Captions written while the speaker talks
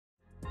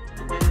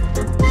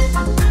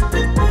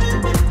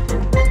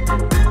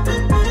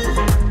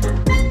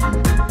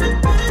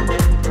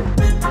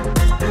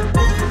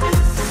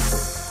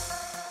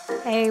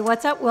Hey,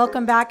 what's up?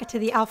 Welcome back to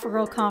the Alpha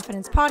Girl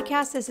Confidence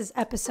Podcast. This is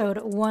episode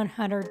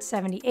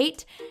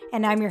 178,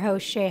 and I'm your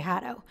host, Shay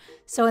Haddo.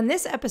 So in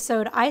this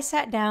episode, I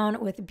sat down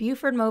with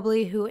Buford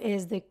Mobley, who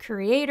is the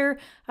creator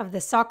of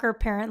the Soccer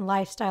Parent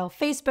Lifestyle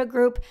Facebook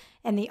group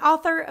and the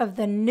author of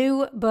the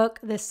new book,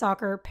 The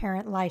Soccer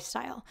Parent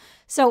Lifestyle.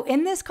 So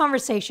in this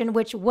conversation,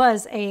 which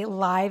was a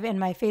live in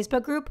my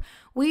Facebook group,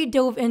 we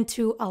dove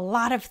into a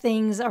lot of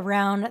things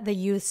around the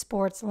youth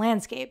sports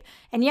landscape.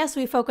 And yes,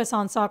 we focus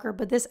on soccer,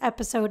 but this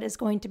episode is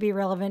going to be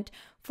relevant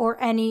for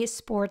any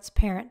sports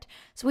parent.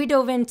 So we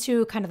dove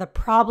into kind of the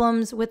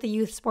problems with the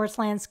youth sports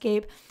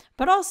landscape,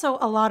 but also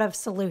a lot of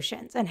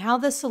solutions and how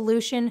the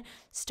solution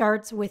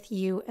starts with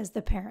you as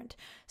the parent.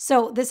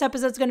 So this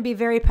episode is going to be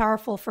very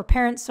powerful for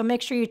parents. So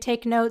make sure you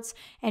take notes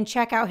and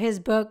check out his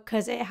book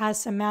because it has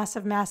some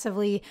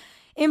massively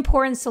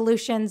important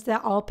solutions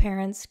that all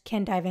parents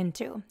can dive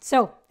into.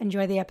 So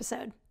enjoy the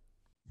episode.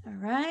 All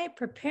right,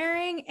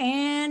 preparing,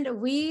 and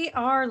we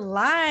are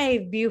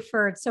live,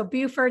 Buford. So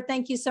Buford,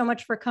 thank you so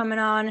much for coming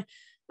on.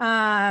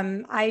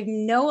 I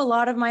know a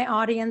lot of my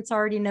audience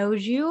already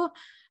knows you.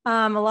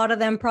 A lot of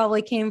them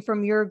probably came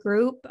from your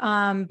group,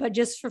 but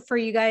just for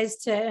you guys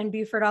to, and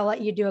Buford, I'll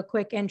let you do a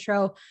quick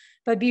intro.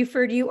 But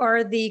Buford, you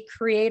are the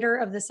creator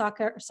of the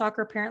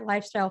Soccer Parent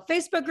Lifestyle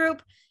Facebook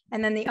group,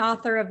 and then the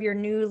author of your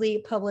newly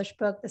published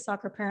book, The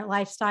Soccer Parent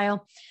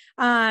Lifestyle.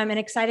 And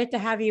excited to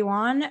have you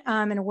on,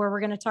 and where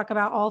we're going to talk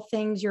about all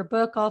things your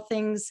book, all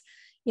things,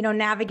 you know,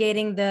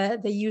 navigating the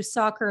youth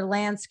soccer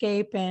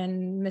landscape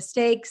and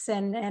mistakes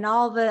and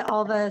all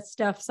the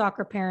stuff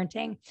soccer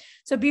parenting.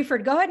 So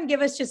Buford, go ahead and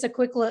give us just a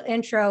quick little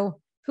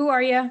intro. Who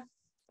are you?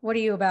 What are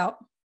you about?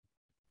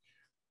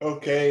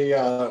 Okay.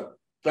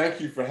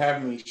 Thank you for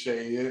having me,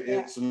 Shay.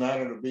 It's an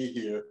honor to be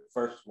here,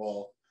 first of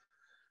all.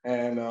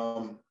 And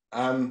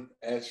I'm,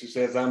 as she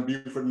says, I'm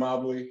Buford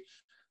Mobley.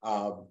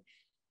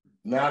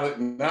 Not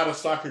a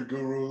soccer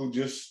guru,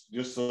 just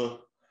a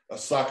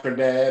soccer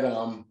dad.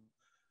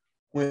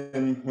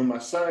 When my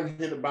son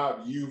hit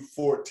about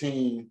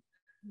U14,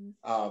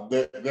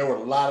 there were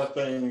a lot of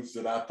things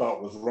that I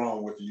thought was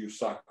wrong with the youth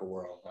soccer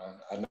world.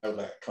 I know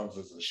that comes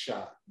as a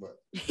shock, but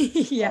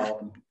yeah.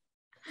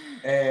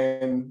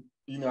 And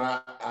you know,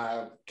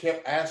 I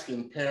kept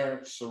asking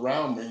parents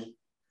around me,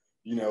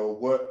 you know,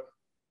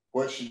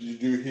 what should you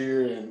do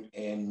here?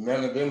 And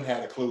none of them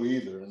had a clue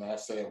either. And I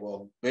said,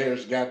 well,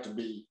 there's got to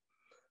be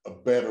a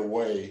better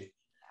way.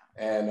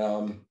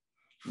 And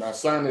my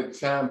son at the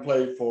time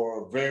played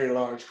for a very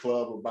large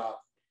club, about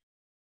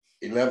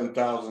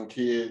 11,000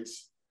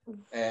 kids.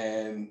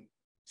 And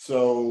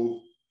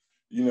so,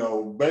 you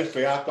know,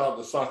 basically I thought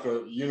the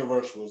soccer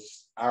universe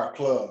was our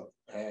club.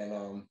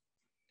 And,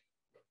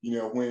 you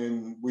know,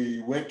 when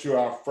we went to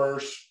our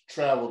first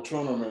travel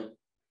tournament,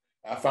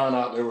 I found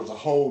out there was a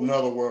whole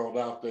nother world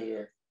out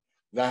there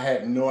that I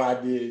had no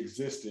idea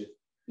existed.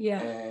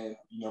 Yeah. And,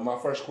 you know, my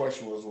first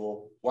question was,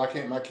 well, why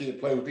can't my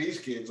kid play with these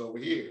kids over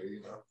here,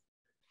 you know?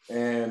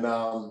 And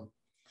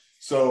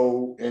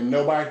and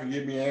nobody could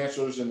give me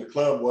answers, and the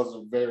club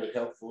wasn't very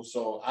helpful.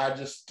 So I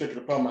just took it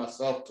upon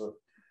myself to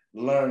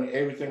learn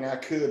everything I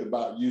could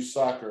about youth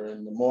soccer.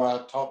 And the more I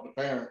talked to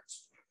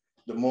parents,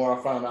 the more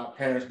I found out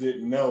parents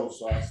didn't know.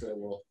 So I said,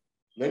 well,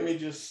 let me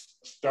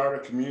just start a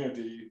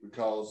community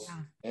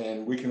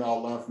and we can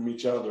all learn from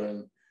each other.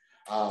 And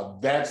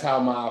that's how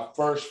my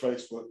first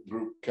Facebook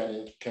group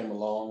came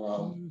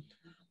along.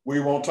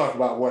 We won't talk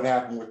about what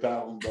happened with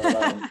that one,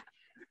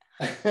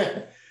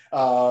 but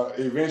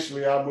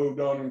eventually I moved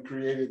on and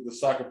created the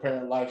Soccer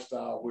Parent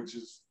Lifestyle, which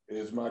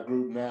is my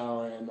group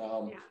now. And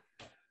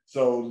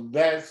so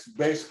that's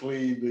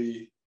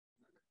basically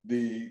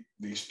the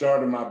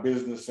start of my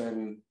business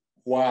and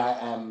why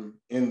I'm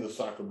in the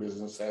soccer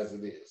business as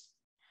it is.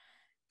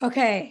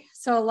 Okay,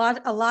 so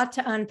a lot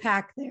to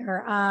unpack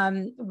there.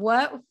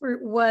 What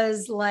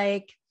was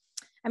like,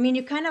 I mean,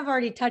 you kind of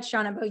already touched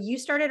on it, but you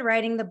started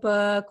writing the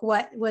book,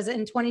 what was it,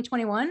 in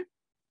 2021?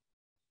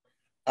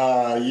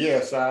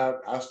 Yes,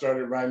 I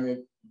started writing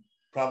it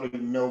probably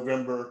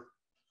November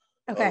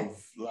of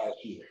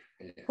last year.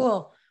 Yeah.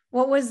 Cool.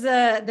 What was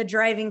the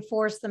driving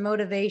force, the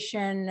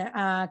motivation,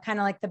 kind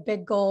of like the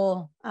big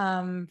goal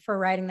for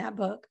writing that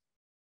book?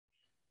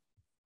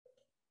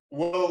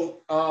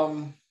 Well,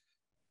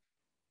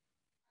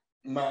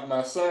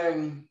 my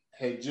son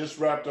had just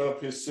wrapped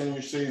up his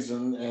senior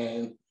season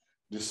and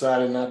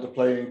decided not to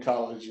play in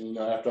college. And, you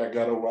know, after I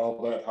got over all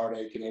that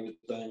heartache and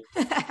everything,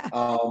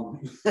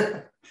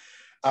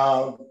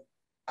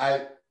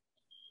 I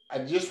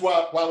just,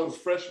 while it was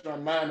fresh in my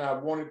mind, I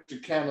wanted to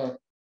kind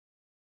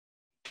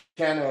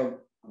of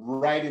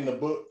write in the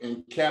book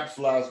and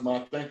capsulize my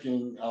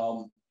thinking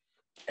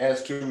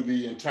as to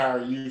the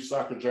entire youth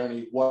soccer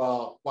journey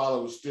while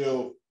it was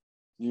still,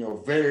 you know,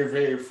 very,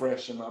 very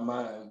fresh in my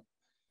mind.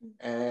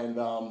 And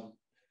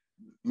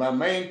my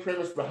main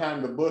premise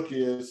behind the book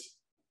is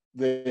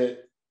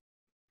that,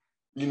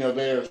 you know,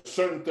 there are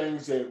certain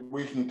things that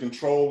we can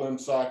control in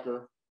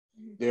soccer.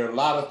 There are a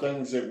lot of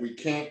things that we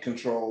can't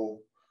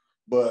control,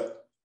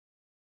 but,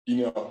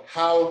 you know,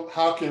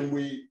 how can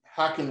we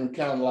kind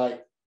of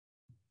like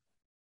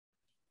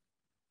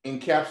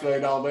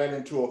encapsulate all that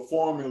into a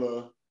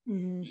formula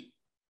Mm-hmm.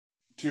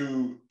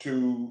 to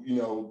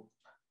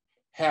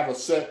have a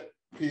set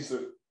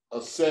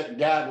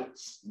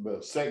guidelines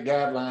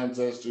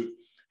as to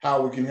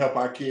how we can help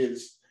our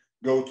kids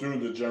go through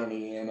the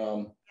journey. And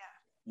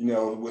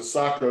with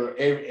soccer,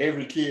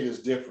 every kid is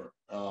different.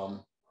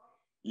 People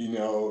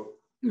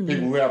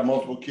who have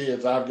multiple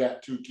kids, I've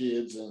got 2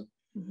 kids, and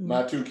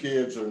my 2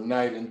 kids are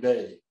night and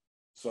day.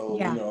 So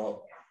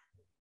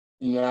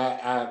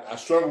I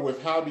struggle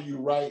with, how do you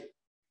write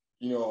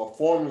a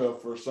formula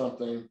for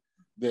something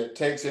that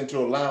takes into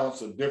allowance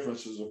the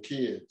differences of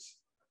kids.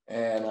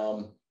 And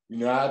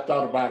I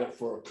thought about it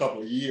for a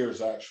couple of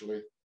years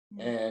actually,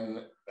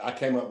 and I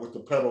came up with the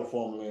pedal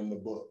formula in the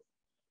book.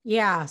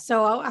 Yeah.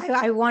 So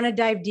I want to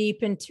dive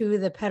deep into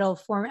the pedal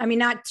form. I mean,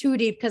 not too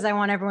deep because I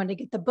want everyone to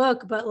get the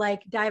book, but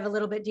like dive a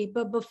little bit deep.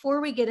 But before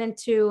we get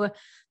into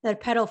the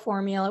pedal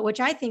formula, which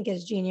I think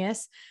is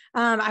genius,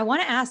 I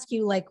want to ask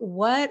you,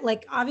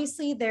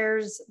 obviously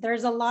there's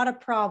a lot of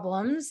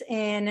problems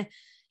in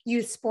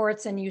youth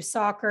sports and youth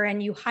soccer,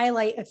 and you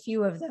highlight a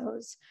few of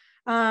those.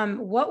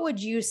 What would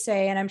you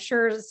say? And I'm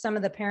sure some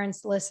of the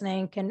parents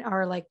listening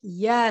are like,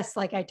 yes,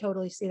 like I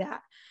totally see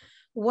that.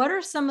 What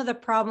are some of the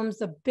problems,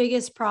 the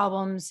biggest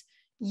problems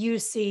you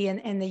see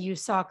in the youth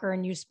soccer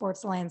and youth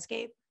sports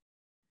landscape?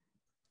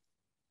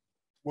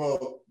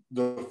 Well,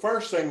 the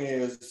first thing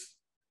is,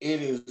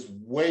 it is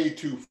way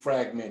too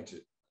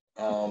fragmented.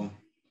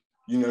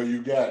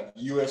 You got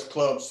U.S.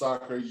 club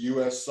soccer,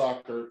 U.S.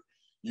 soccer,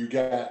 you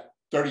got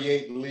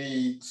 38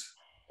 leagues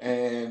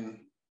and,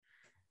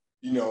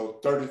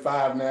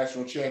 35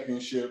 national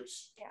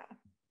championships. Yeah.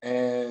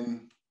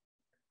 And,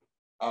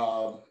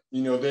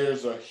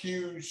 there's a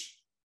huge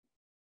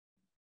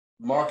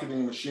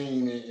marketing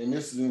machine, and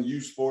this is in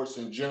youth sports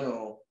in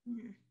general.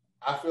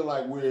 I feel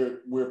like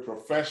we're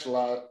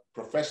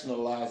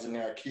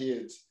professionalizing our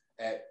kids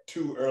at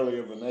too early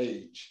of an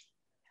age.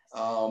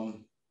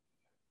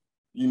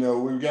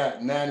 We've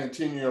got 9 and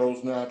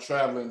 10-year-olds now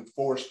traveling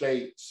 4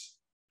 states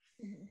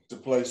to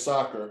play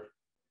soccer,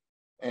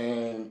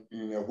 and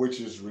which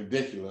is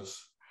ridiculous.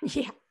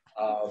 Yeah.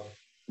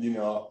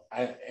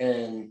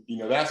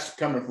 That's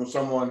coming from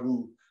someone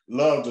who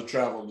loved to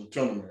travel to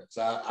tournaments.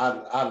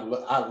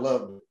 I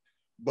loved it,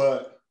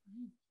 but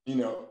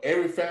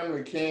every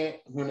family can't,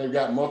 when they've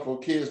got multiple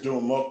kids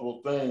doing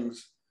multiple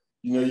things.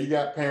 You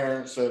got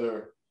parents that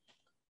are,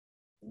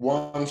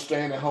 one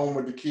staying at home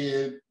with the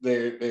kid,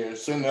 they're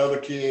sending the other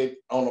kid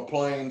on a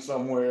plane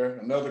somewhere,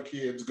 another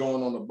kid's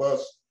going on the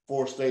bus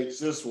 4 states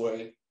this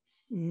way.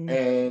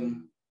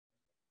 And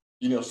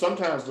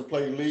sometimes to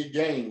play league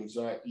games,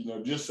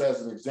 just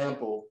as an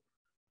example,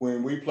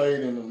 when we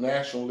played in the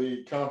National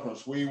League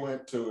Conference, we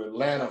went to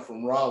Atlanta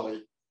from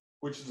Raleigh,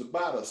 which is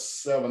about a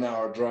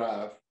 7-hour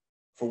drive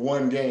for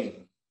one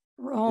game.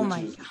 Oh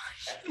my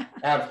gosh.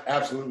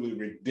 Absolutely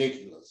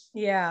ridiculous.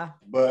 Yeah.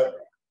 But,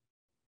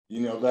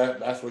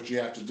 that's what you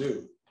have to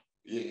do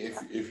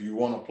if you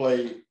want to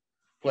play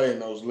in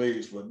those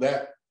leagues. But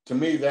that, to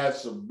me,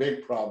 that's a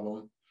big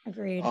problem.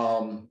 Agreed.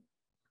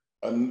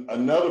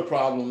 Another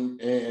problem,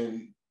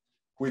 and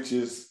which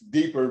is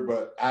deeper,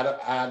 but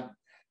I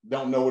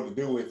don't know what to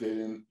do with it,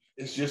 and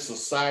it's just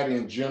society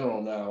in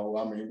general now.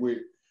 I mean,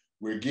 we're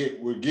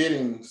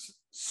getting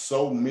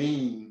so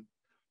mean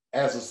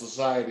as a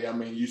society. I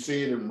mean, you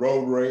see it in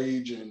road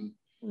rage and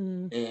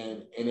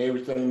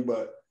everything,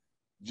 but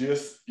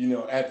just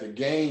at the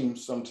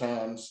games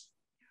sometimes,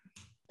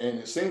 and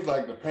it seems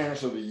like the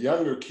parents of the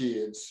younger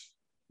kids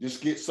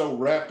just get so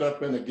wrapped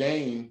up in the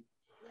game.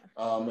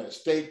 At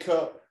State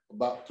Cup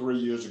about 3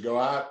 years ago,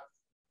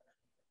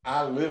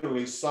 I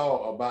literally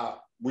saw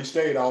we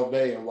stayed all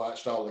day and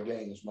watched all the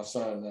games, my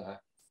son and I,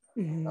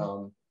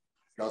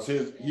 because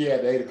he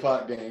had the 8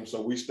 o'clock game,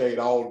 so we stayed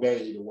all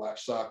day to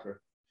watch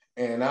soccer.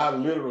 And I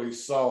literally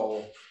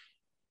saw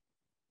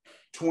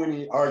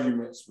 20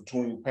 arguments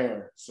between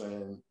parents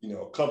and,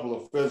 a couple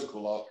of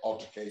physical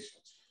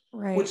altercations,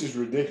 right, which is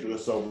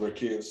ridiculous over a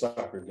kid's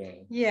soccer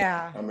game.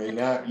 Yeah. I mean,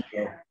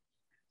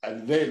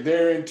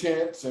 they're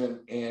intense,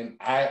 and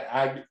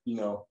I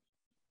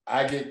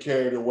get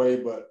carried away,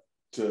 but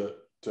to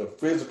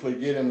physically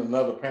get in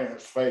another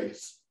parent's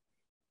face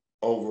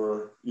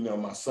over,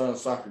 my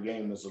son's soccer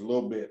game is a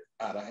little bit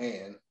out of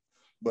hand.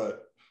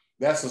 But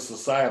that's a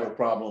societal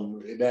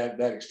problem that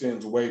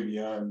extends way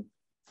beyond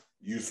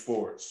youth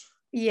sports.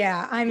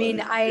 Yeah, I mean,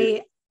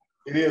 it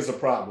is a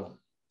problem.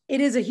 It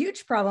is a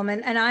huge problem.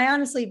 And I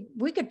honestly,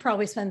 we could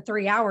probably spend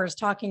 3 hours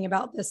talking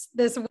about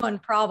this one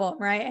problem,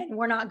 right? And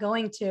we're not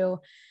going to,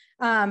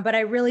 but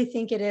I really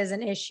think it is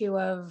an issue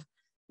of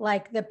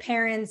like the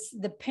parents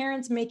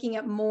making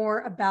it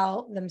more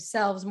about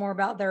themselves, more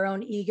about their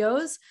own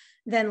egos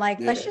than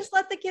let's just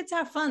let the kids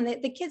have fun.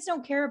 The kids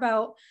don't care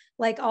about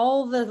like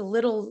all the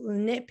little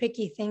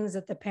nitpicky things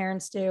that the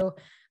parents do.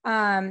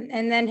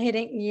 And then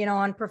hitting,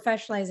 on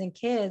professionalizing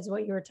kids,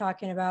 what you were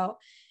talking about,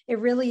 it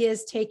really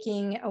is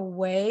taking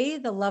away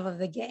the love of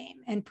the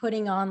game and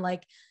putting on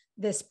like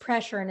this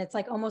pressure, and it's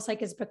like almost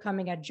like it's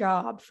becoming a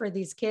job for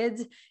these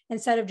kids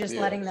instead of just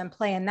letting them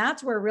play. And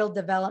that's where real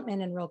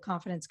development and real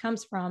confidence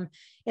comes from,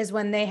 is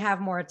when they have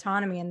more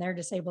autonomy and they're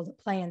just able to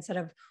play instead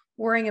of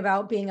worrying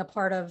about being a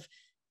part of,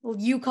 well,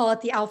 you call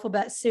it the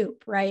alphabet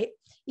soup, right?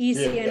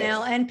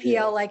 ECNL,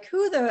 NPL, like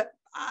who the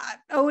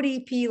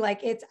ODP,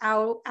 like it's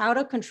out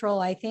of control,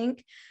 I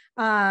think.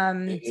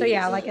 So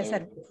yeah, like I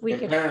said, we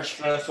could parents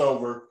stress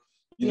over,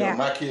 you know,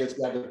 my kids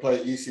got to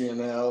play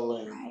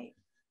ECNL, and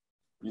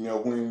you know,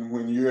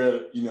 when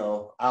you're, you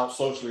know, out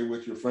socially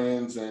with your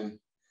friends, and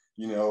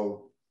you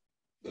know,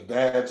 the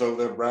dad's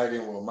over there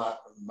bragging, well,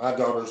 my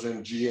daughter's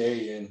in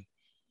GA, and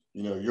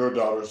you know, your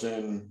daughter's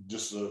in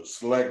just a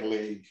select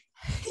league.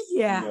 You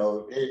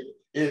know,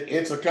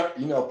 it's a,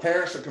 you know,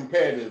 parents are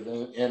competitive,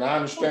 and I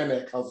understand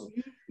that, because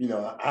you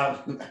know,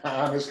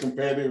 I'm as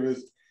competitive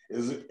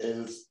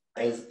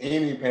as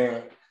any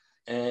parent,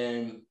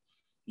 and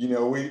you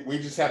know, we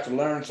just have to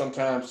learn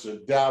sometimes to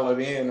dial it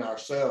in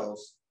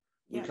ourselves,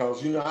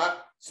 because you know,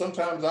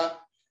 sometimes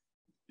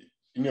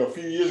you know, a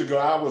few years ago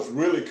I was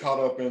really caught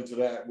up into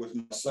that with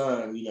my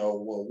son. You know,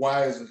 well,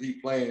 why isn't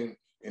he playing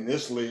in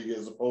this league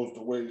as opposed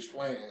to where he's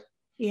playing?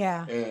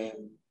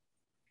 And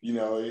you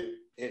know,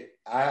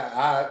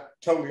 I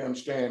totally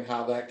understand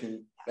how that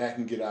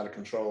can get out of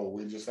control.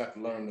 We just have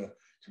to learn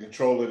to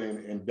control it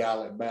and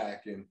dial it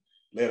back, and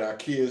let our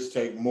kids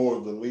take more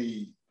of the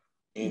lead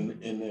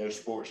in their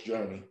sports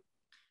journey.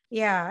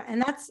 Yeah.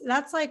 And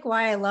that's like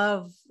why I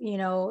love, you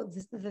know,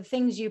 the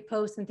things you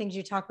post and things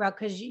you talk about,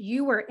 because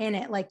you were in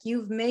it. Like,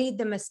 you've made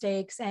the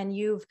mistakes, and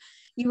you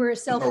were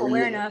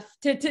self-aware enough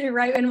to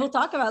right. And we'll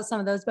talk about some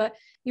of those, but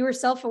you were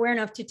self-aware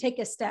enough to take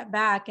a step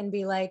back and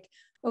be like,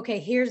 okay,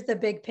 here's the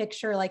big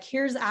picture. Like,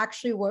 here's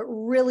actually what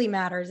really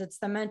matters. It's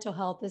the mental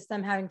health, it's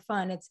them having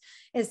fun,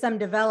 it's them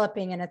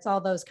developing, and it's all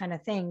those kind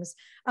of things.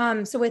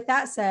 So with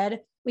that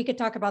said, we could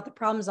talk about the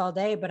problems all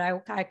day, but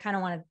I kind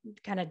of want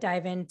to kind of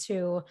dive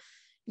into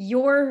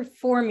your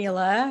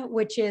formula,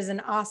 which is an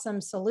awesome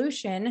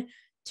solution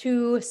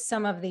to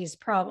some of these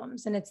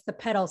problems. And it's the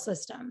pedal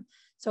system.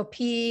 So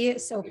P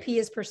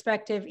is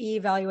perspective, E,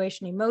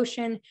 evaluation,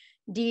 emotion,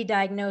 D,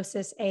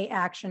 diagnosis, A,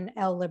 action,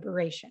 L,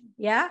 liberation.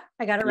 Yeah,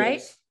 I got it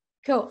right?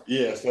 Cool.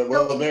 Yes.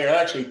 Well, there are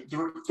actually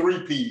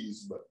three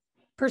P's, but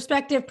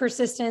perspective,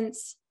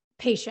 persistence,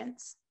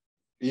 patience.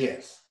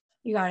 Yes.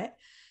 You got it.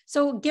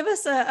 So give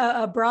us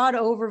a broad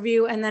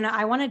overview, and then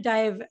I want to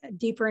dive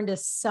deeper into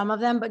some of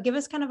them, but give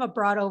us kind of a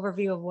broad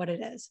overview of what it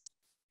is.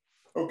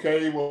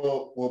 Okay.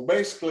 Well,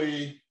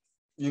 basically,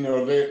 you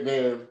know,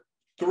 there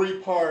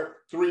are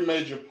three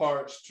major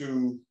parts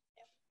to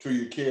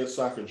your kid's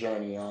soccer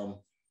journey.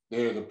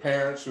 They're the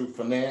parents who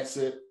finance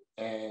it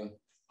and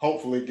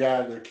hopefully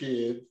guide their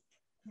kid.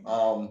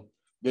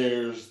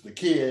 There's the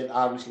kid,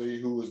 obviously,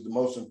 who is the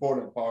most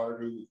important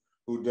part,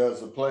 who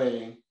does the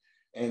playing.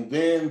 And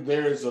then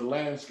there's a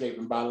landscape.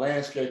 And by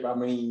landscape, I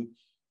mean,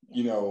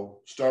 you know,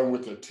 starting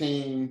with their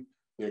team,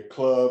 their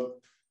club,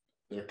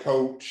 their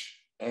coach,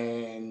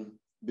 and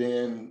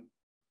then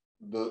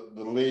the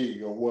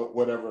league, or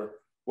whatever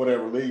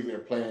league they're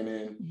playing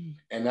in.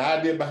 And the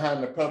idea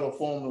behind the pedal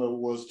formula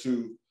was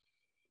to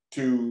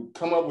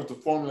come up with a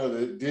formula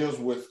that deals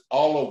with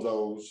all of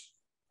those,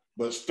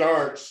 but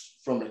starts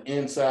from the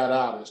inside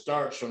out. It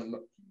starts from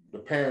the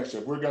parents.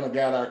 If we're going to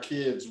guide our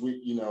kids,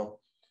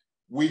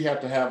 we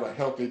have to have a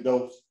healthy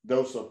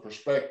dose of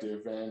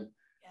perspective, and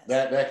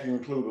that can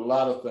include a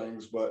lot of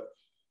things. But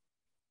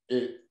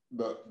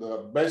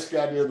the basic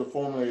idea of the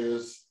formula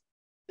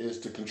is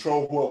to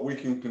control what we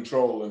can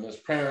control, and as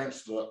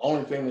parents, the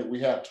only thing that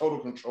we have total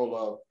control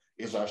of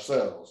is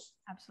ourselves.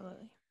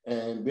 Absolutely.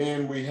 And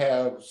then we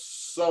have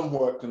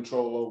somewhat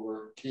control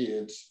over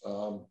kids.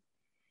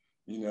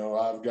 You know,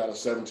 I've got a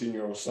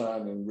 17-year-old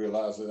son, and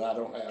realize that I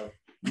don't have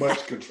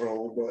much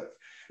control, but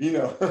you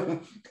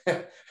know,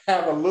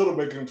 have a little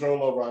bit of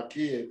control over our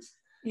kids.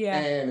 Yeah.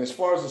 And as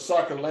far as the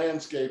soccer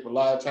landscape, a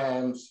lot of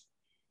times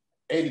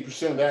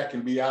 80% of that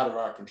can be out of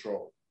our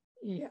control.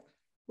 Yeah.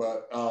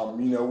 But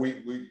you know,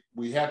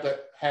 we have to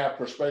have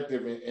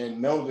perspective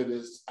and know that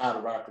it's out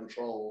of our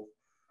control,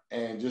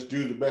 and just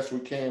do the best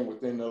we can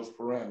within those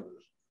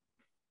parameters.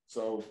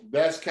 So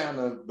that's kind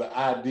of the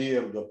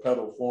idea of the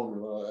pedal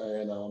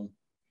formula. And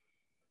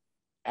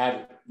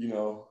I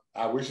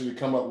wish it had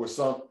come up with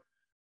some.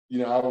 You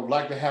know, I would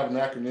like to have an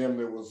acronym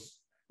that was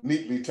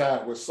neatly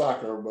tied with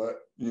soccer, but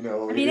you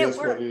know, I mean, it is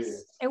what it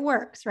is. It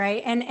works,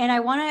 right? And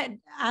I want to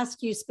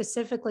ask you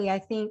specifically,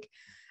 I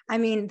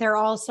mean, they're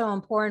all so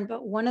important,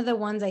 but one of the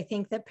ones I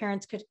think that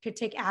parents could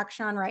take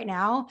action on right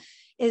now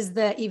is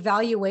the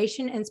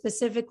evaluation, and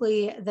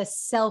specifically the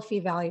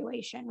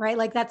self-evaluation, right?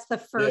 Like, that's the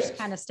first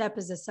kind of step,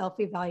 is a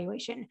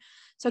self-evaluation.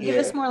 So give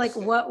us more like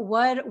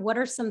what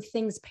are some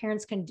things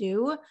parents can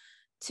do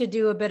to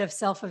do a bit of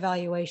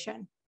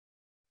self-evaluation?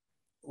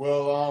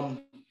 Well,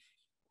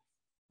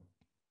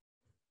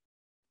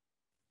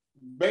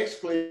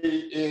 basically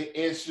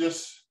it's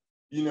just,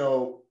 you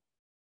know,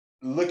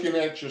 looking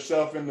at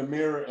yourself in the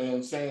mirror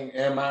and saying,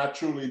 am I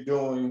truly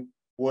doing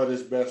what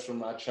is best for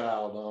my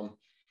child?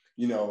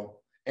 You know,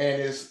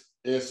 and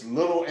it's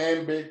little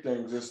and big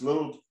things. It's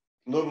little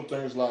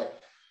things like,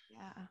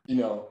 you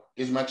know,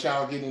 is my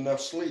child getting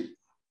enough sleep?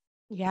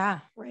 Yeah,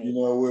 right. You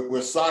know,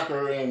 with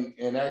soccer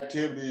and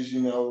activities,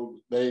 you know,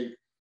 they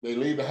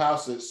leave the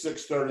house at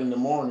 6:30 in the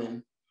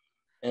morning,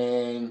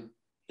 and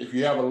if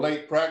you have a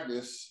late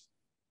practice,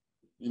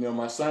 you know,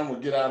 my son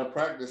would get out of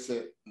practice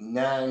at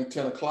 9,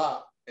 10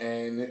 o'clock,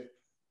 and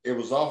it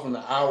was often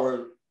an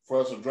hour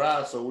for us to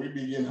drive. So we'd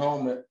be getting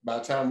home by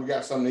the time we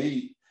got something to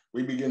eat,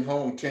 we'd be getting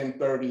home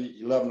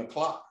 10:30, 11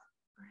 o'clock.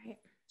 Right.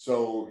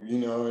 So, you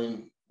know,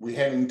 and we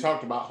hadn't even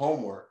talked about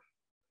homework.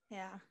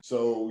 Yeah.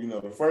 So, you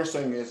know, the first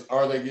thing is,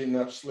 are they getting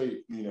enough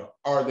sleep? You know,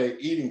 are they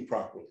eating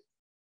properly?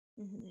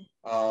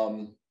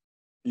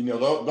 You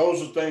know,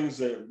 those are things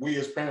that we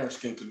as parents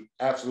can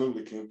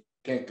absolutely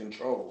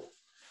control.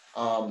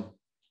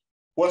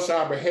 What's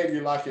our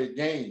behavior like at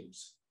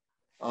games?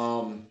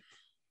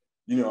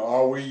 You know,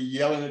 are we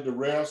yelling at the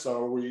refs?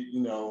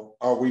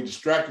 Are we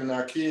distracting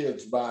our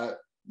kids by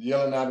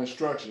yelling out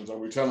instructions? Are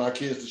we telling our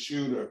kids to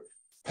shoot or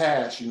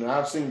pass? You know,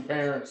 I've seen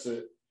parents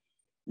that,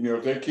 you know,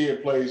 if their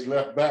kid plays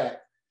left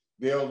back,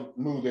 they'll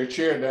move their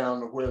chair down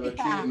to where their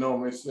kid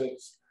normally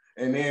sits.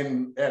 And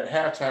then at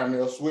halftime,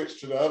 they'll switch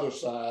to the other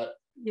side.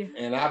 Yeah.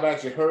 And I've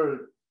actually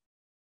heard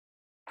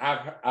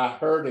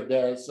a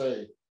dad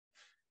say,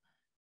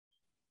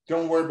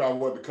 don't worry about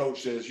what the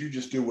coach says. You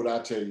just do what I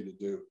tell you to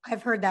do.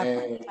 I've heard that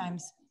many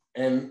times.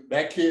 And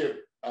that kid,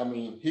 I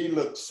mean, he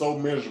looked so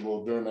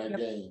miserable during that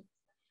game.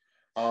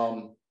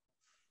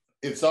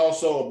 It's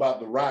also about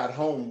the ride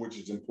home, which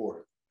is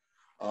important.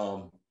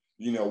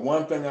 You know,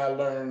 one thing I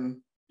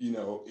learned, you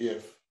know,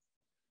 if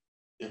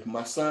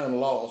my son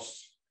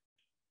lost,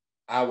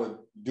 I would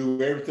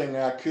do everything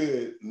I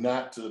could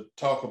not to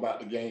talk about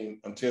the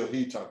game until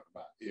he talked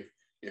about it.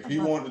 If he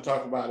wanted to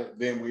talk about it,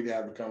 then we'd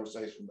have a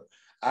conversation. But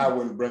I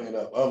wouldn't bring it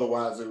up.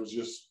 Otherwise, it was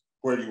just,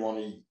 where do you want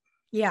to eat?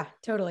 Yeah,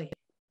 totally.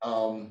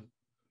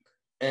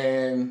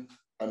 And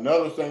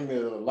another thing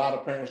that a lot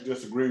of parents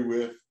disagree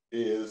with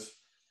is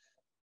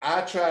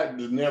I tried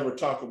to never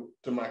talk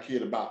to my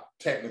kid about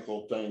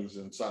technical things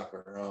in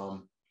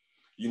soccer.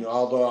 You know,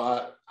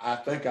 although I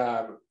think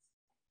I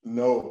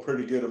know a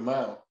pretty good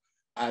amount,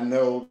 I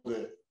know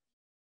that,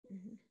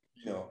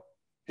 you know,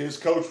 his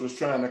coach was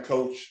trying to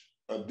coach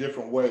a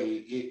different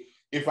way.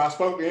 If I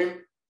spoke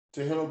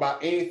to him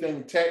about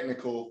anything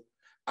technical,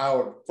 I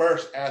would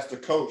first ask the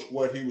coach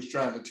what he was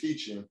trying to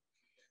teach him,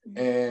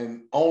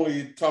 and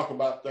only talk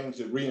about things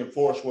that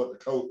reinforce what the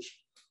coach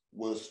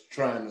was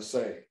trying to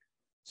say.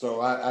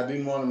 So I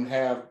didn't want him to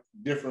have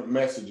different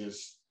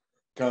messages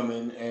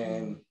coming,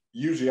 and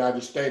usually I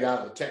just stayed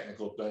out of the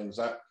technical things.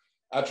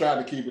 I tried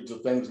to keep it to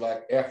things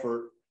like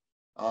effort,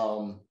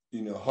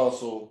 you know,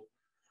 hustle,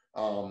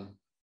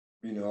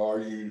 you know, are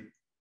you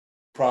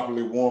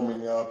properly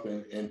warming up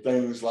and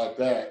things like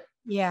that.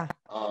 Yeah.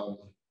 You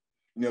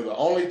know, the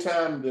only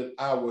time that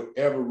I would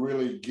ever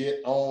really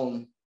get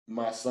on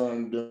my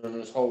son during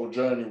this whole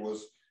journey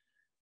was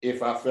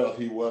if I felt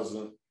he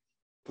wasn't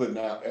putting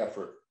out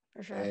effort.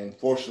 For sure. And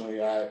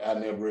fortunately, I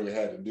never really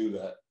had to do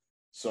that.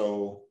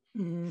 So,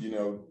 you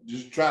know,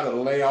 just try to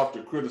lay off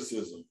the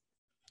criticism.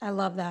 I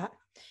love that.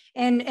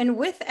 And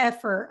with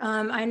effort,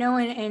 I know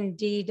in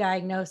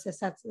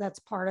de-diagnosis, that's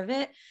part of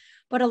it.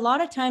 But a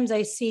lot of times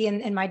I see,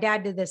 and my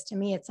dad did this to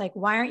me, it's like,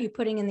 why aren't you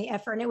putting in the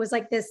effort? And it was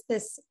like this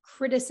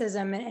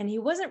criticism, and he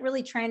wasn't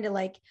really trying to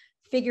like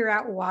figure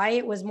out why.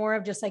 It was more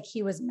of just like,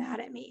 he was mad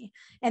at me,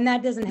 and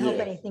that doesn't help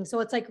anything. So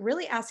it's like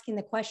really asking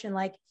the question,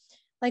 like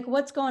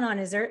what's going on?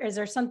 Is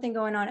there something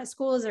going on at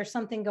school? Is there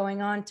something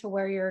going on to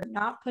where you're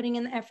not putting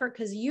in the effort?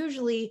 Because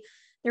usually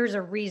there's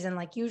a reason.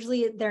 Like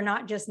usually they're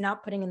not just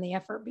not putting in the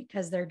effort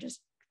because they're just,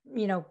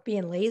 you know,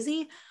 being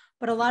lazy.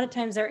 But a lot of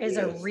times there is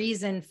a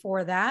reason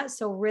for that.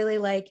 So really,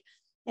 like,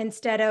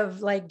 instead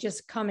of like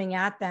just coming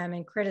at them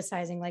and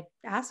criticizing, like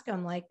ask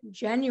them like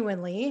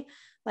genuinely,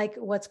 like,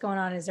 what's going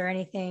on? Is there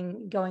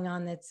anything going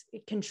on that's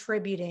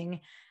contributing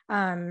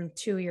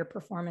to your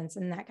performance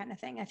and that kind of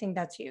thing? I think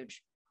that's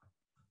huge.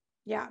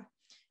 Yeah.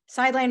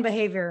 Sideline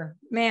behavior,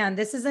 man,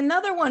 this is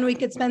another one we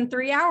could spend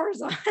 3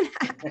 hours on.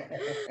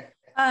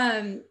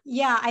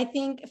 Yeah, I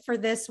think for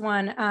this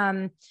one,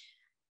 I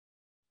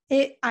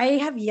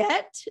have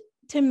yet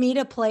to meet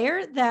a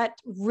player that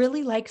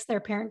really likes their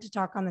parent to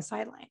talk on the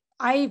sideline.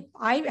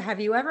 Have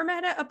you ever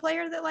met a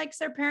player that likes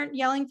their parent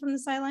yelling from the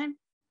sideline?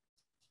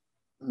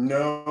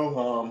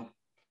 No,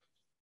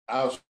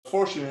 I was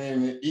fortunate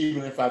in that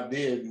even if I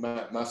did,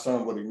 my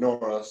son would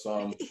ignore us.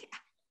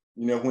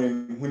 You know,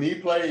 when he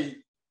played,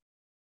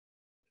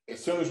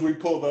 as soon as we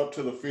pulled up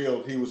to the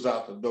field, he was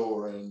out the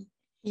door, and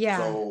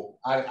so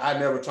I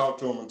never talked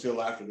to him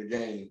until after the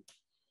game.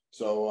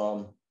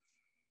 So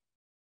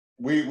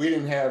we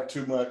didn't have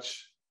too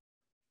much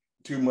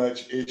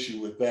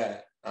issue with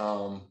that.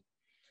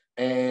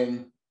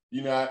 And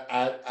you know,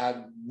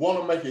 I want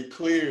to make it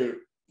clear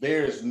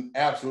there is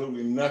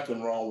absolutely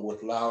nothing wrong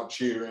with loud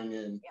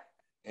cheering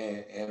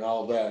and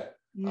all that.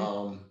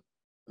 You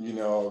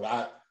know,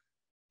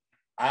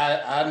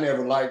 I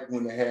never liked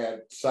when they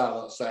had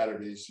silent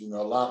Saturdays. You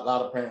know, a lot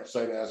of parents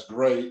say that's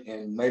great,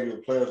 and maybe the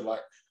players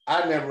like.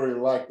 I never really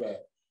liked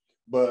that,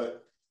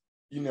 but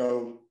you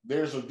know,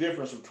 there's a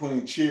difference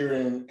between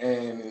cheering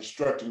and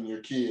instructing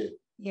your kid.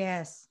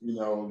 Yes. You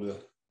know,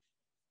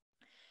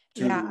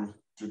 Yeah.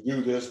 to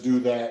do this, do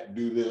that,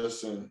 do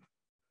this, and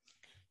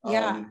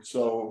Yeah.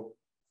 so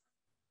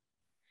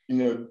you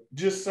know,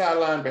 just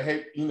sideline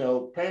behavior. You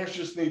know, parents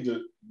just need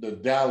to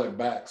dial it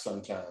back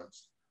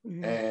sometimes,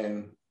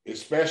 and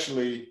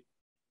especially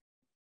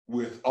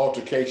with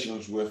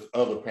altercations with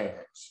other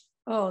parents.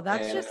 Oh,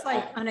 that's And just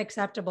like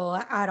unacceptable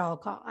at all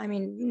costs. I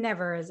mean,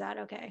 never is that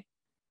okay.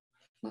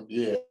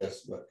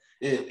 Yes, but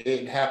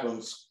it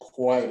happens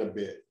quite a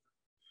bit.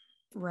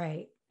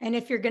 Right. And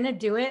if you're going to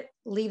do it,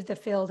 leave the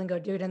field and go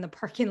do it in the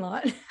parking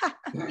lot.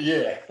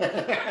 Yeah.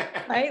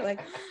 Right?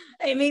 Like,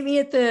 hey, meet me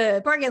at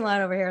the parking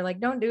lot over here. Like,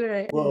 don't do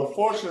it. Well,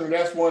 fortunately,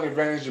 that's one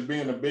advantage of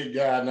being a big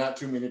guy. Not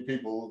too many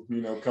people,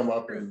 you know, come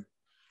up and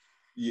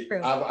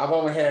I've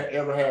only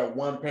ever had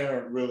one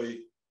parent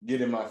really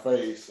get in my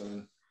face.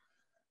 And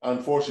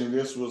unfortunately,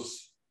 this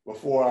was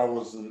before I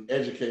was an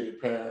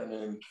educated parent.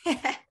 And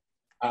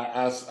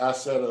I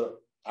set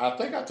I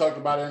think I talked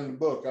about it in the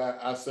book.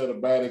 I set a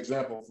bad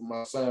example for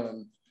my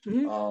son.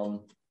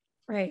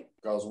 Right.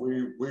 Because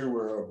we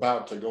were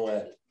about to go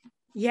at it.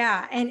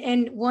 Yeah.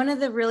 And one of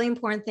the really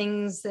important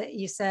things that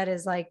you said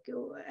is like,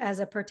 as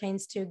it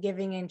pertains to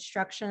giving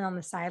instruction on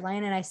the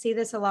sideline. And I see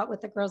this a lot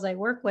with the girls I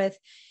work with.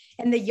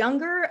 And the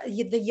younger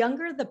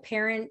the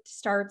parent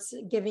starts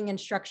giving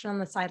instruction on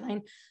the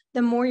sideline,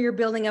 the more you're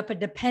building up a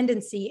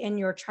dependency in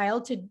your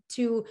child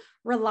to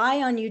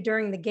rely on you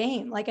during the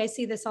game. Like I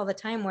see this all the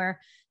time where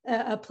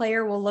a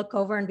player will look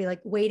over and be like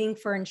waiting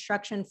for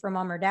instruction from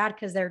mom or dad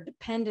because they're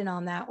dependent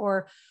on that,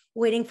 or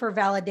waiting for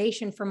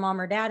validation from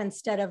mom or dad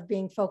instead of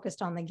being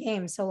focused on the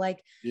game. So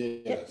like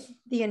the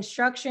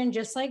instruction,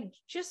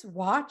 just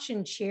watch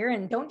and cheer,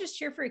 and don't just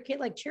cheer for a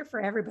kid, like cheer for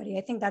everybody.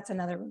 I think that's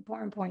another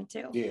important point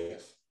too.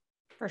 Yes.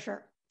 For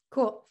sure.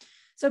 Cool.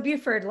 So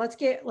Buford, let's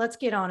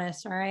get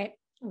honest. All right.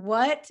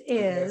 What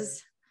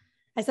is,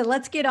 I said,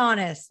 let's get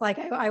honest. Like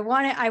I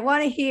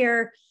want to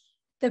hear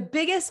the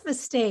biggest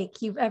mistake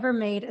you've ever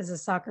made as a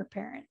soccer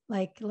parent.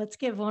 Like, let's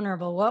get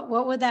vulnerable.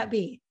 What would that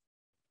be?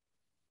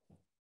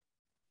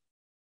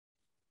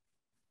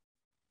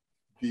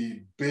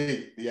 The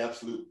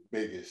absolute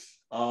biggest.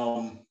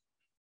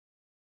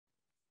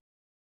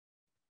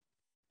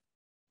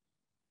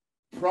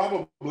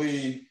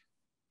 Probably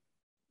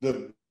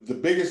the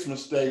biggest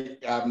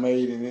mistake I've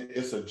made, and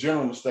it's a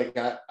general mistake.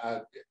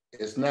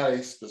 It's not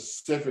a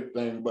specific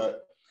thing,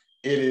 but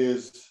it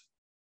is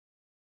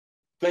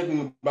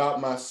thinking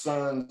about my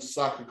son's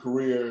soccer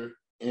career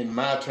in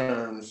my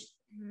terms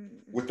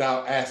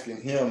without asking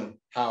him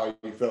how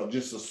he felt,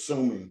 just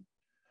assuming.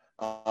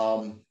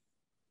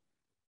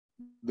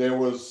 There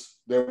was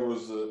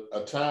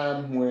a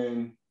time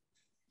when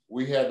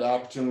we had the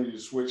opportunity to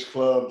switch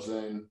clubs,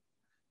 and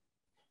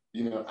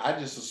you know, I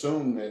just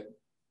assumed that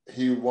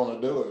he would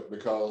want to do it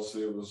because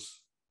it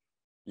was,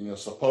 you know,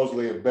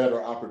 supposedly a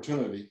better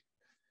opportunity.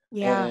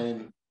 Yeah.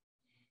 And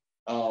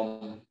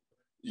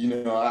you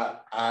know,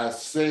 I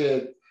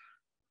said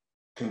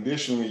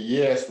conditionally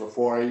yes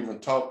before I even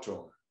talked to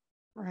him.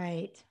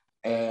 Right.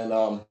 And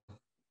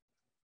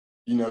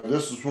you know,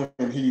 this was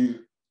when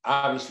he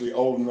obviously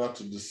old enough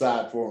to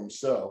decide for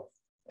himself,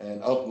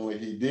 and ultimately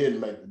he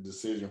did make the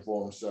decision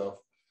for himself.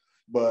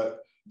 But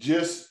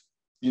just,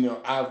 you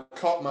know, I've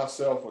caught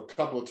myself a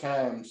couple of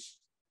times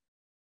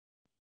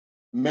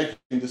making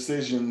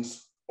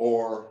decisions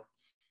or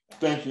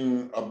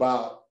thinking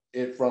about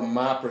it from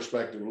my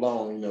perspective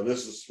alone. You know,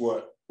 this is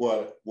what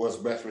was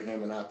best for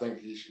him, and I think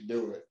he should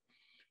do it,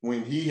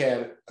 when he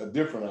had a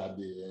different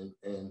idea.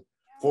 And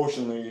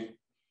fortunately,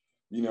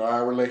 you know,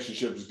 our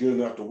relationship is good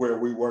enough to where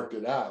we worked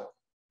it out.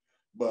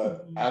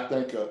 But I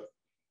think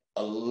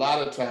a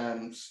lot of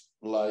times,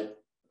 like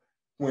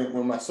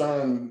when my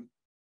son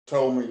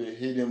told me that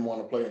he didn't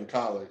want to play in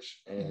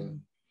college, and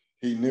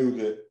he knew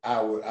that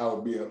I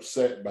would be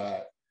upset by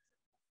it,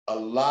 a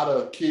lot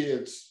of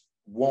kids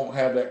won't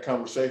have that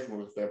conversation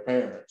with their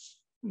parents.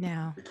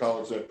 No.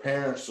 Because their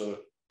parents are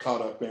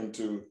caught up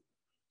into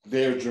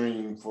their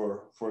dream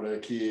for their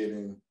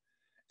kid.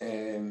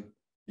 And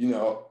you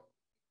know,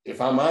 if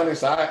I'm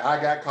honest,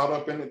 I got caught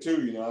up in it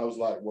too. You know, I was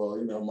like, well,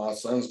 you know, my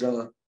son's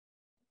gonna,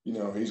 you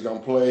know, he's gonna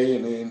play,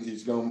 and then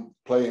he's gonna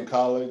play in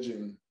college,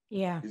 and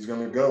he's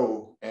gonna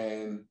go.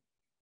 And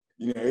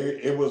you know,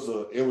 it was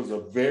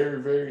a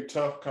very, very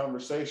tough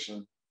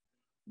conversation.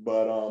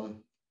 But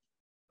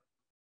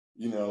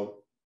you know,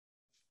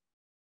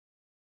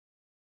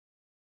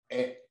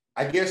 and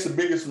I guess the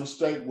biggest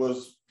mistake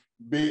was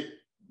being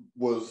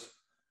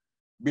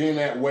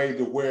that way,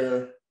 to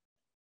where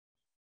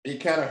it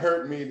kind of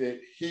hurt me that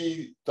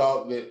he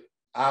thought that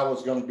I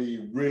was going to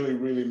be really,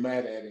 really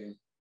mad at him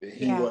that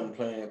he wasn't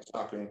playing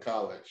soccer in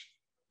college.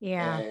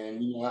 Yeah.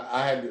 And you know,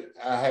 I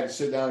had to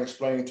sit down and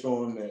explain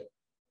to him that,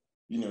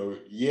 you know,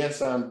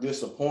 yes, I'm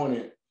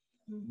disappointed,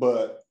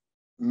 but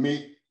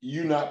me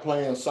you not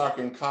playing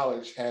soccer in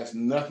college has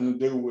nothing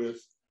to do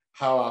with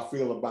how I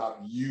feel about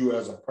you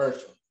as a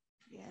person.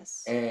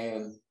 Yes.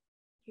 And,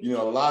 you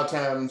know, a lot of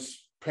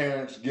times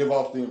parents give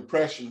off the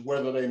impression,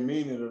 whether they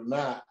mean it or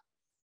not,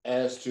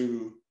 as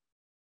to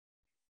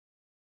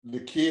the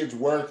kid's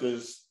worth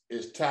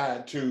is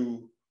tied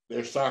to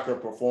their soccer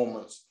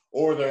performance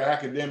or their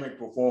academic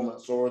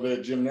performance or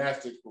their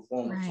gymnastics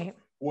performance, right.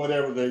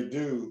 whatever they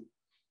do.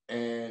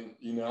 And,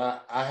 you know,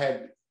 I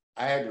had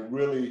to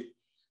really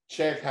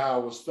check how I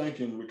was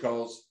thinking,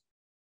 because,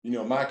 you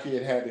know, my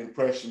kid had the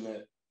impression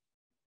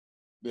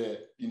that,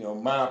 you know,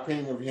 my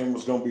opinion of him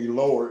was going to be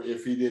lower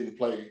if he didn't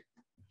play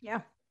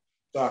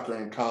soccer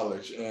in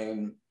college.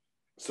 And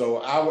so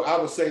I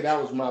would say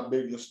that was my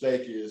big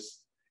mistake is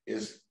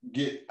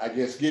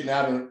getting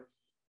out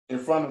in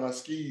front of my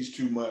skis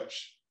too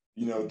much,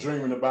 you know,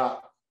 dreaming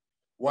about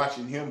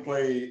watching him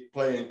play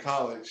in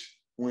college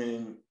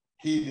when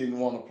he didn't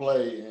want to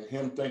play, and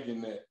him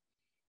thinking that,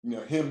 you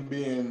know, him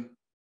being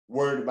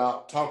worried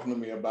about talking to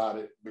me about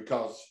it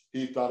because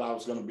he thought I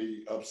was going to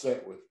be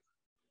upset with it.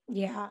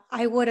 Yeah,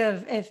 I would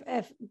have if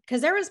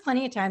because there was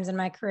plenty of times in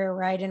my career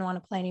where I didn't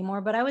want to play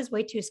anymore, but I was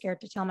way too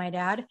scared to tell my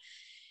dad.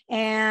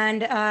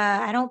 And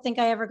I don't think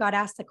I ever got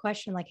asked the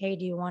question like, hey,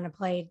 do you want to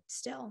play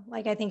still?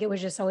 Like, I think it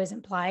was just always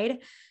implied.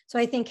 So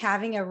I think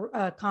having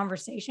a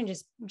conversation,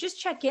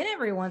 just check in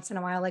every once in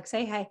a while, like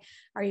say, hey,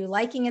 are you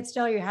liking it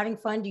still? Are you having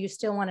fun? Do you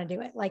still want to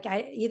do it? Like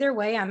either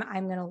way, I'm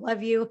going to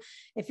love you.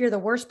 If you're the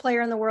worst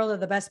player in the world or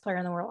the best player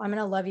in the world, I'm going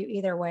to love you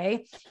either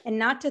way. And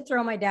not to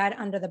throw my dad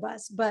under the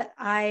bus, but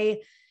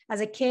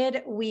as a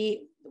kid,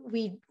 we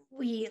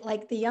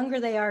like the younger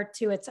they are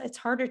too, it's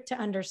harder to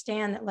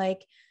understand that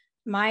like,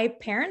 my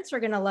parents are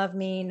going to love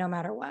me no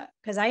matter what,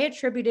 because I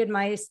attributed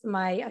my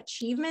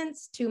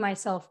achievements to my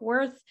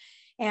self-worth.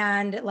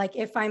 And like,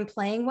 if I'm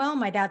playing well,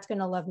 my dad's going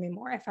to love me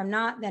more. If I'm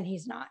not, then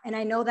he's not. And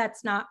I know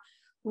that's not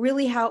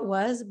really how it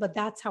was, but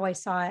that's how I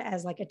saw it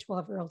as like a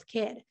 12-year-old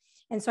kid.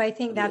 And so I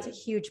think that's a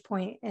huge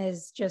point,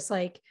 is just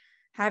like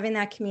having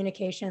that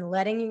communication,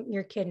 letting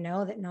your kid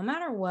know that no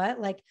matter what,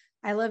 like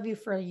I love you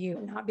for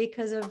you, not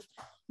because of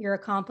your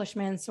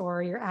accomplishments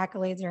or your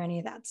accolades or any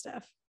of that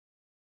stuff.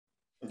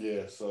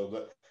 Yeah,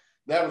 so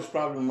that was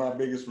probably my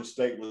biggest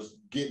mistake, was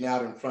getting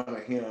out in front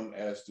of him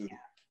as to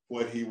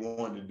what he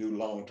wanted to do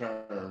long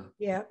term.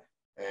 Yeah.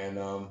 And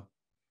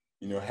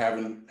you know,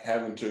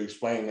 having to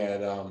explain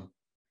that,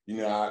 you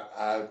know,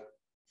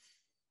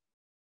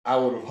 I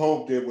would have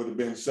hoped it would have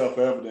been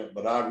self-evident,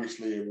 but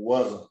obviously it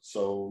wasn't.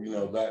 So, you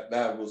know,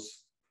 that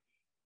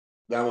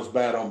was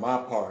bad on my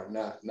part,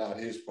 not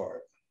his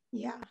part.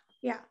 Yeah.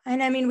 Yeah.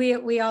 And I mean,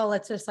 we all,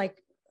 it's just like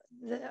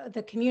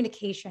the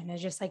communication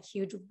is just like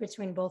huge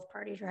between both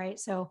parties. Right.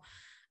 So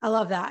I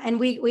love that. And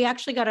we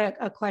actually got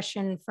a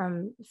question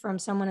from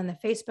someone in the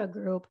Facebook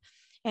group,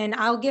 and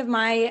I'll give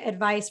my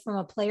advice from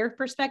a player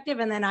perspective,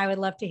 and then I would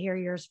love to hear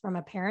yours from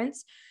a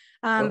parent's.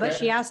 But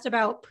she asked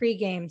about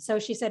pregame. So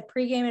she said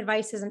pregame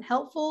advice isn't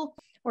helpful,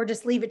 or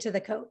just leave it to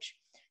the coach.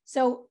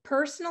 So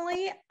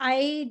personally,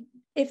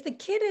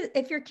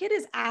 if your kid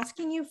is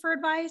asking you for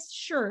advice,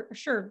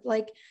 sure,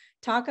 like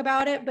talk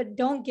about it, but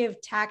don't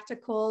give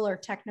tactical or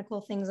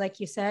technical things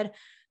like you said.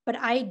 But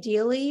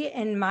ideally,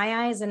 in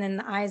my eyes and in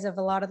the eyes of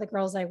a lot of the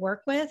girls I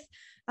work with,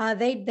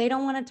 they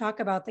don't want to talk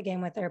about the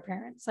game with their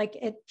parents. Like,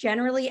 it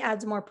generally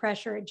adds more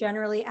pressure. It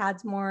generally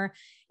adds more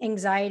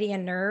anxiety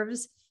and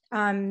nerves.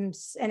 And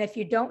if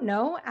you don't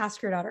know,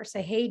 ask your daughter,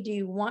 say, hey, do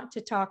you want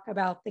to talk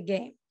about the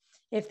game?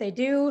 If they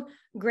do,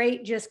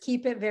 great. Just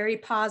keep it very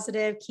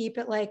positive. Keep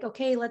it like,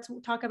 okay, let's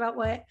talk about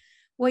what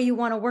you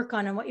want to work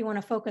on and what you want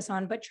to focus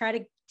on, but try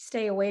to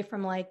stay away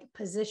from like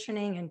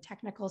positioning and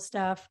technical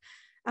stuff.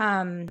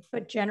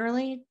 But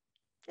generally,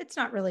 it's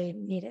not really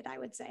needed, I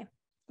would say.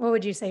 What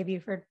would you say,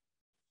 Buford?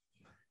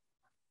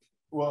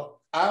 Well,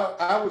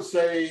 I would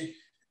say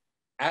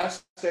I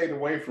stayed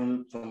away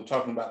from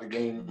talking about the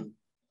game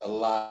a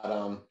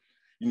lot.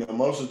 You know,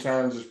 most of the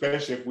times,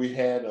 especially if we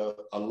had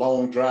a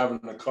long drive in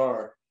the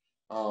car,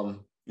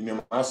 you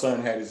know, my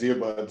son had his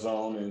earbuds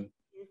on, and,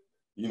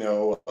 you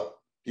know,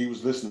 he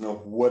was listening to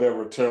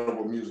whatever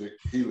terrible music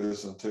he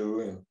listened to,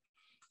 and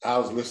I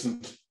was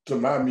listening to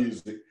my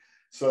music.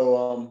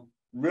 So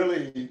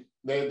really,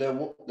 there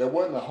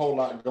wasn't a whole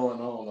lot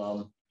going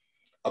on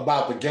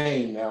about the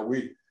game. Now,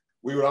 we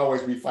would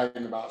always be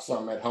fighting about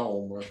something at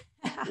home.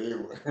 We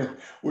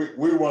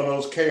were one of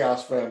those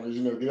chaos families,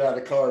 you know, get out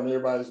of the car and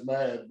everybody's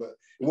mad, but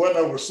it wasn't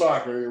over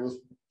soccer. It was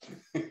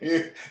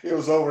it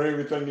was over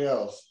everything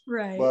else.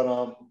 Right.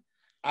 But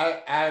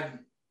I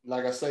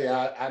like I say,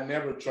 I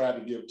never try to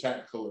give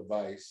tactical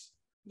advice.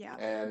 Yeah.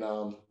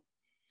 And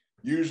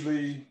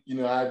usually, you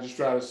know, I just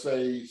try to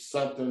say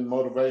something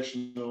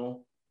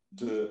motivational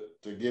to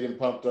get him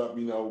pumped up,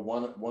 you know,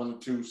 one or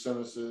two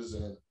sentences,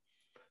 and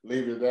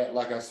leave it at that.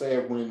 Like I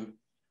said, when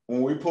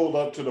we pulled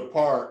up to the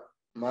park,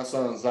 my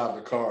son's out of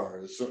the car.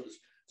 As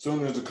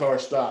soon as the car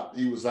stopped,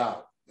 he was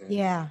out. And,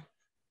 yeah.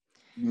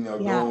 You know,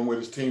 going with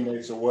his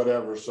teammates or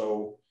whatever.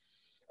 So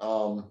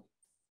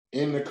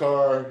in the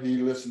car, he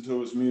listened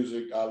to his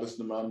music. I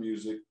listened to my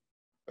music.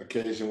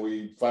 occasion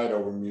we fight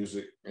over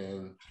music,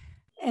 and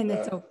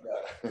it's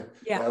okay.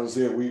 That was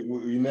it.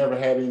 We never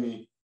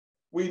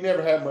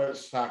had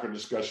much soccer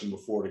discussion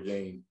before the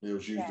game. It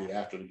was usually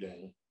after the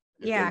game.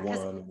 If they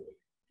won.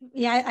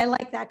 Yeah, I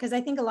like that, because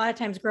I think a lot of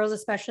times girls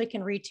especially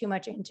can read too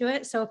much into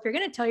it. So if you're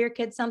going to tell your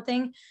kids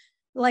something,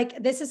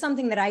 like this is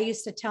something that I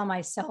used to tell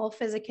myself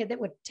as a kid that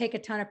would take a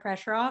ton of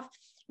pressure off.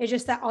 It's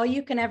just that all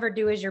you can ever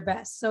do is your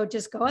best. So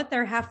just go out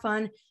there, have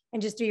fun,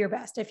 and just do your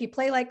best. If you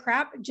play like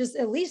crap, just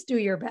at least do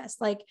your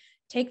best. Like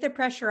take the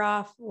pressure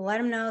off, let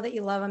them know that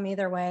you love them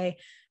either way.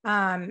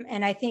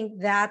 And I think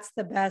that's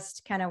the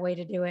best kind of way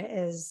to do it,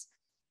 is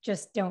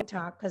just don't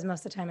talk, because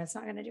most of the time it's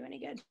not going to do any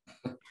good.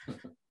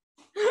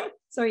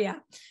 So yeah.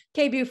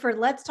 Okay, Buford,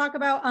 let's talk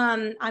about,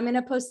 I'm going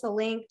to post the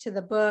link to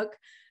the book,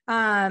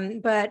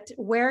 but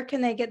where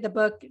can they get the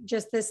book?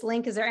 Just this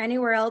link. Is there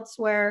anywhere else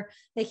where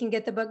they can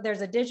get the book?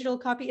 There's a digital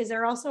copy. Is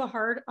there also a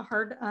hard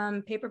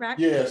paperback?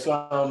 Yes.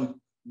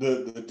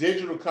 The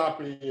digital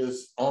copy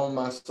is on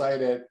my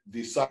site at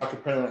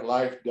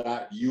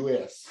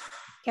thesoccerparentlife.us.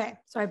 Okay.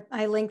 So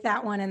I linked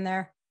that one in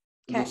there.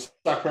 Okay. The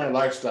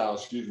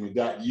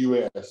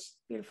soccerparentlifestyle, .us.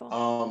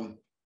 Beautiful.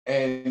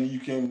 And you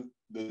can,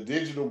 the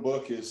digital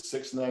book is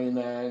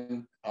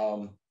 $6.99,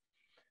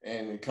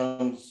 and it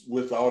comes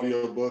with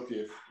audio book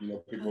if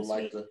people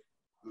like to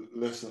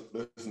listen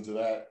to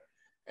that.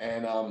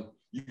 And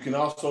you can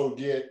also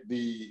get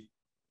the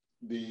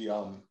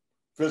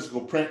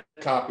physical print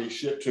copy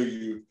shipped to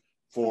you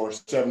for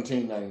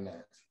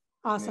 $17.99.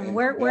 Awesome. And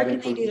where can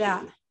they do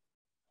that?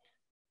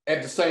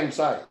 At the same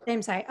site.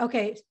 Same site.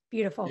 Okay,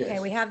 beautiful. Yes.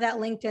 Okay, we have that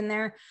linked in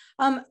there.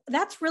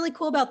 That's really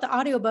cool about the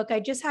audiobook. I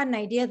just had an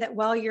idea that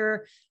while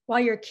your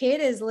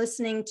kid is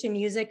listening to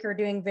music or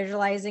doing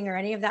visualizing or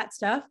any of that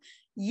stuff,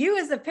 you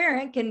as a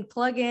parent can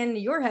plug in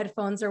your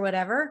headphones or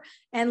whatever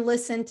and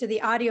listen to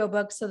the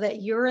audiobook so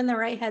that you're in the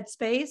right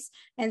headspace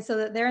and so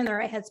that they're in the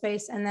right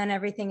headspace, and then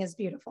everything is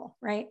beautiful,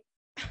 right?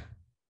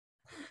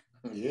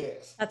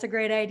 Yes. That's a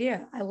great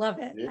idea. I love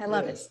it. Yes. I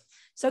love it.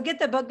 So get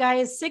the book,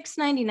 guys.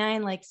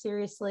 $6.99. Like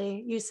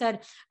seriously, you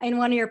said in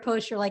one of your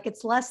posts, you're like,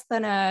 it's less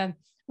than a,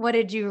 what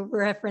did you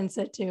reference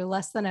it to?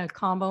 Less than a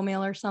combo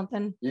meal or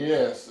something?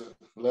 Yes.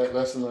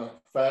 Less than a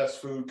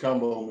fast food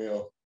combo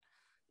meal.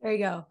 There you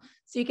go.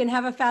 So you can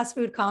have a fast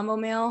food combo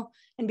meal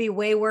and be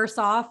way worse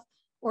off,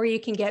 or you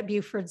can get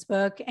Buford's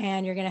book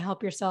and you're going to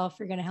help yourself.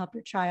 You're going to help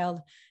your child.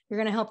 You're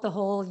going to help the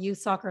whole youth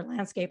soccer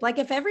landscape. Like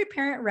if every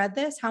parent read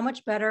this, how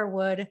much better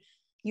would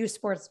youth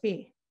sports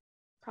be?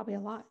 Probably a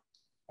lot.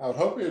 I would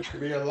hope it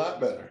would be a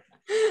lot better.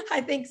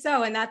 I think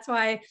so. And that's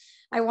why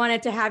I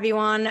wanted to have you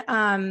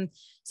on.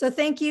 So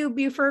thank you,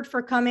 Buford,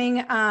 for coming.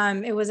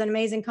 It was an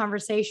amazing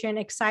conversation.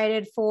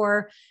 Excited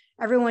for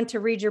everyone to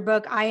read your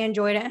book. I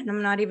enjoyed it, and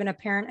I'm not even a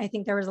parent. I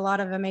think there was a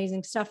lot of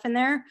amazing stuff in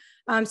there.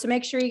 So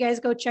make sure you guys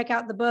go check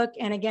out the book.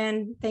 And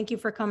again, thank you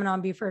for coming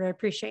on, Buford. I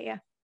appreciate you.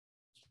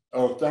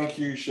 Oh, thank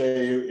you,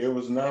 Shay. It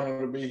was an honor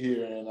to be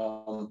here.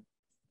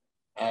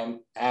 And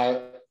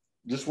I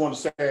just want to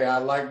say I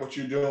like what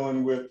you're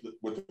doing with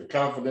the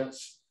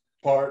confidence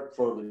part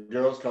for the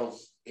girls,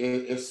 because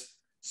it's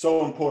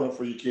so important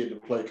for your kid to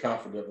play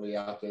confidently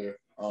out there.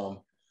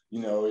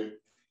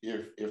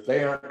 If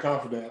they aren't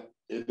confident,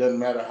 it doesn't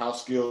matter how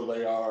skilled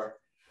they are,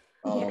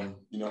 how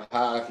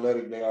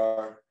athletic they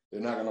are,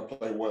 they're not going to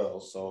play well.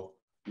 So,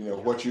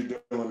 what you're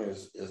doing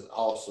is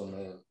awesome.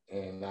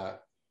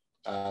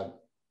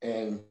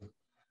 And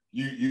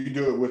you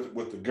do it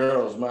with the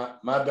girls.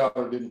 My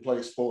daughter didn't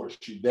play sports;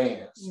 she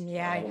danced.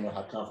 Yeah, I don't know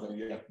how confident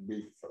you have to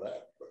be for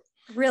that. But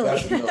really,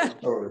 that's another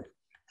story.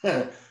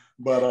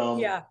 But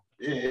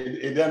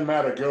it doesn't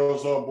matter,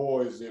 girls or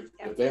boys.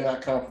 If they're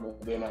not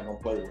confident, they're not going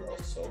to play well.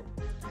 So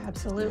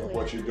absolutely,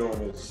 what you're doing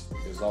is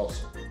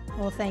awesome.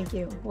 Well, thank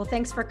you. Well,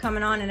 thanks for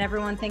coming on, and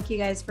everyone, thank you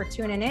guys for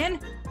tuning in.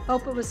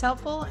 Hope it was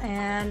helpful,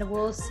 and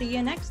we'll see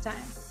you next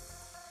time.